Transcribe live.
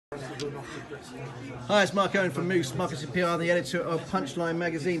Hi, it's Mark Owen from Moose Marketing PR, I'm the editor of Punchline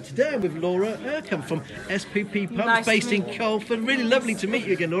magazine. Today I'm with Laura Hurcombe from SPP Pumps, Nice based in Colford. Really lovely to meet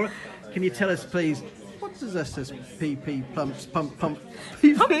you again, Laura. Can you tell us, please, what does SPP Pumps pump?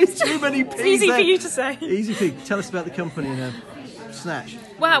 It's too many P's. It's easy there. for you to say. Easy for you. Tell us about the company in a snatch.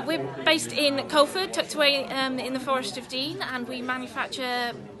 Well, we're based in Colford, tucked away in the Forest of Dean, and we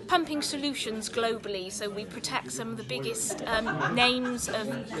manufacture pumping solutions globally. So we protect some of the biggest names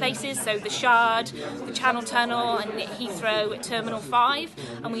of places, so the Shard, the Channel Tunnel and Heathrow at Terminal 5,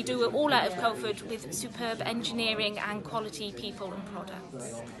 and we do it all out of Colford with superb engineering and quality people and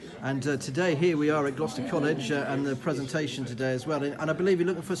products. And today here we are at Gloucester College and the presentation today as well, and I believe you're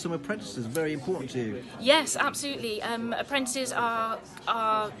looking for some apprentices, very important to you. Yes, absolutely. Apprentices are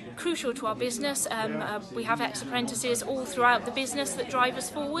crucial to our business. We have ex-apprentices all throughout the business that drive us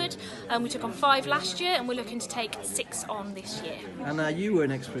forward. We took on 5 last year and we're looking to take 6 on this year. And you were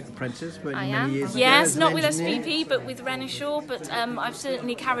an ex-apprentice many years ago. Yes, not with engineer. SPP but with Renishaw, but I've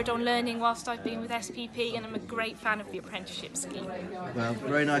certainly carried on learning whilst I've been with SPP, and I'm a great fan of the apprenticeship scheme. Well,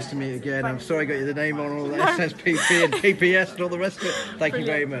 very nice to meet you again. I'm sorry I got you the name on all the SSPP and PPS and all the rest of it. Thank you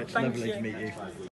very much. Thank Lovely you. to meet you.